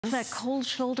That cold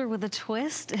shoulder with a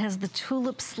twist. It has the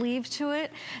tulip sleeve to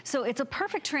it. So it's a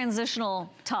perfect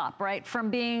transitional top, right?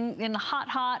 From being in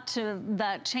hot to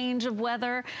that change of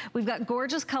weather. We've got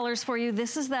gorgeous colors for you.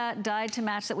 This is that dyed to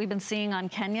match that we've been seeing on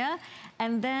Kenya.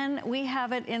 And then we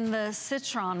have it in the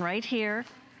citron right here,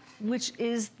 which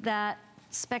is that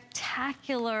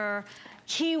spectacular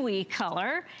kiwi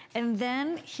color. And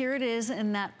then here it is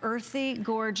in that earthy,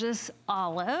 gorgeous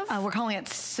olive. We're calling it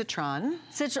citron.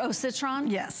 Citron?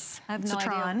 Yes. I have no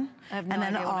citron. idea. I have no and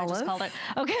then idea what olive. I just called it.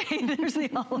 Okay, there's the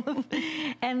olive.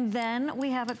 And then we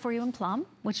have it for you in plum,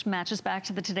 which matches back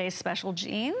to the Today's Special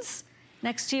jeans.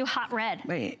 Next to you, hot red.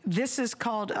 Wait, this is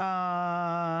called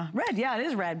red. Yeah, it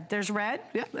is red. There's red.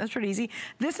 Yeah, that's pretty easy.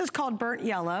 This is called burnt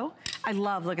yellow. I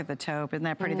love, look at the taupe. Isn't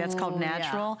that pretty? That's called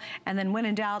natural. Yeah. And then when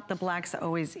in doubt, the black's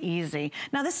always easy.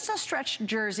 Now, this is a stretch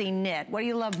jersey knit. What do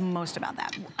you love most about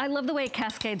that? I love the way it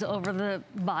cascades over the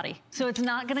body. So it's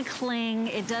not gonna cling.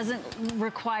 It doesn't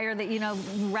require that, you know,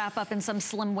 wrap up in some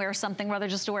slim wear something, rather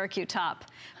just to wear a cute top,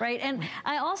 right? And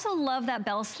I also love that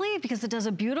bell sleeve because it does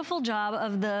a beautiful job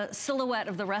of the silhouette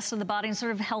of the rest of the body and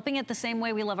sort of helping it the same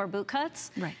way we love our boot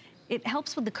cuts. Right. It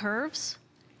helps with the curves.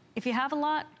 If you have a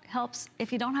lot, helps.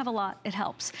 If you don't have a lot, it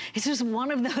helps. It's just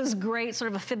one of those great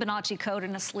sort of a Fibonacci code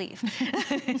in a sleeve.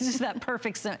 It's just that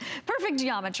perfect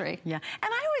geometry. Yeah, and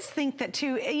I always think that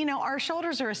too, you know, our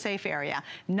shoulders are a safe area.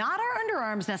 Not our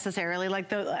underarms necessarily, like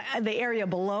the area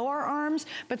below our arms,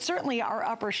 but certainly our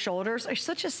upper shoulders are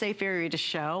such a safe area to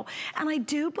show. And I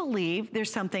do believe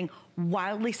there's something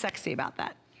wildly sexy about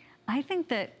that. I think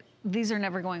that these are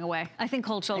never going away. I think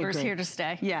cold shoulder is here to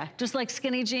stay. Yeah. Just like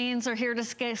skinny jeans are here to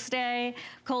stay,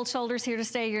 cold shoulder's here to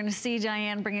stay. You're gonna see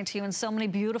Diane bring it to you in so many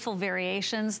beautiful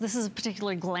variations. This is a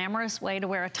particularly glamorous way to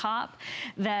wear a top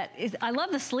that is, I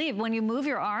love the sleeve. When you move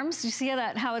your arms, you see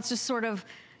how it's just sort of,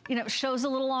 you know, shows a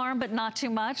little arm, but not too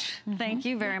much. Thank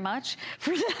you very much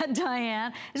for that,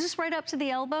 Diane. It's just right up to the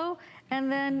elbow.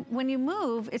 And then when you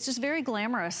move, it's just very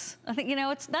glamorous. I think, you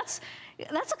know, that's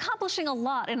accomplishing a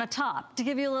lot in a top, to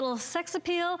give you a little sex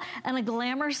appeal and a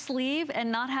glamour sleeve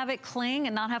and not have it cling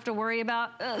and not have to worry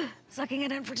about sucking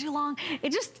it in for too long.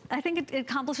 I think it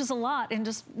accomplishes a lot in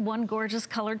just one gorgeous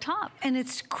colored top. And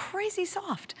it's crazy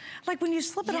soft. Like when you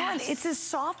slip it on, it's as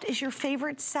soft as your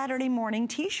favorite Saturday morning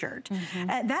t-shirt.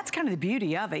 That's kind of the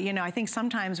beauty of it. You know, I think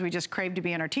sometimes we just crave to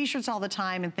be in our t-shirts all the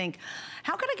time and think,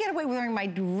 how can I get away with wearing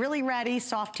my really ratty,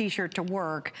 soft t-shirt to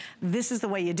work? This is the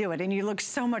way you do it, and you look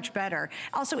so much better.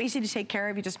 Also easy to take care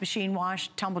of. You just machine wash,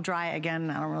 tumble dry. Again,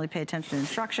 I don't really pay attention to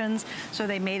instructions, so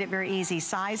they made it very easy.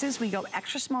 Sizes, we go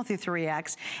extra small through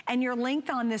 3X, and your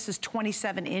length on this is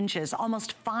 27 inches.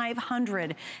 Almost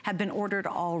 500 have been ordered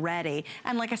already.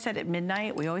 And like I said, at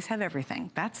midnight, we always have everything.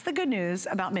 That's the good news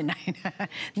about midnight.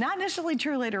 Not necessarily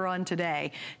true later on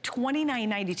today.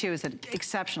 $29.92 is an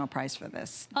exceptional price for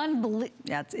this. Unbelievable.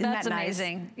 Yeah, that's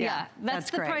amazing. Nice? Yeah, that's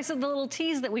the price of the little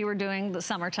tees that we were doing the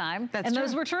summertime. And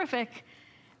those were terrific.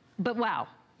 But wow.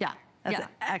 Yeah, that's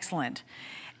excellent.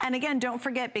 And again, don't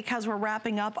forget, because we're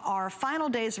wrapping up our final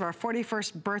days of our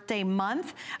 41st birthday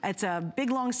month, it's a big,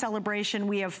 long celebration.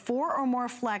 We have 4 or more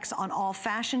flex on all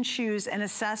fashion shoes and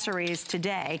accessories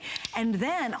today. And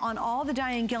then on all the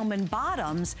Diane Gilman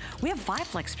bottoms, we have 5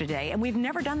 flex today, and we've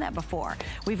never done that before.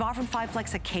 We've offered 5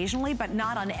 flex occasionally, but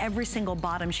not on every single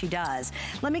bottom she does.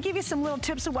 Let me give you some little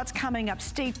tips of what's coming up.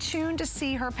 Stay tuned to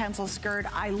see her pencil skirt.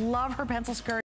 I love her pencil skirt.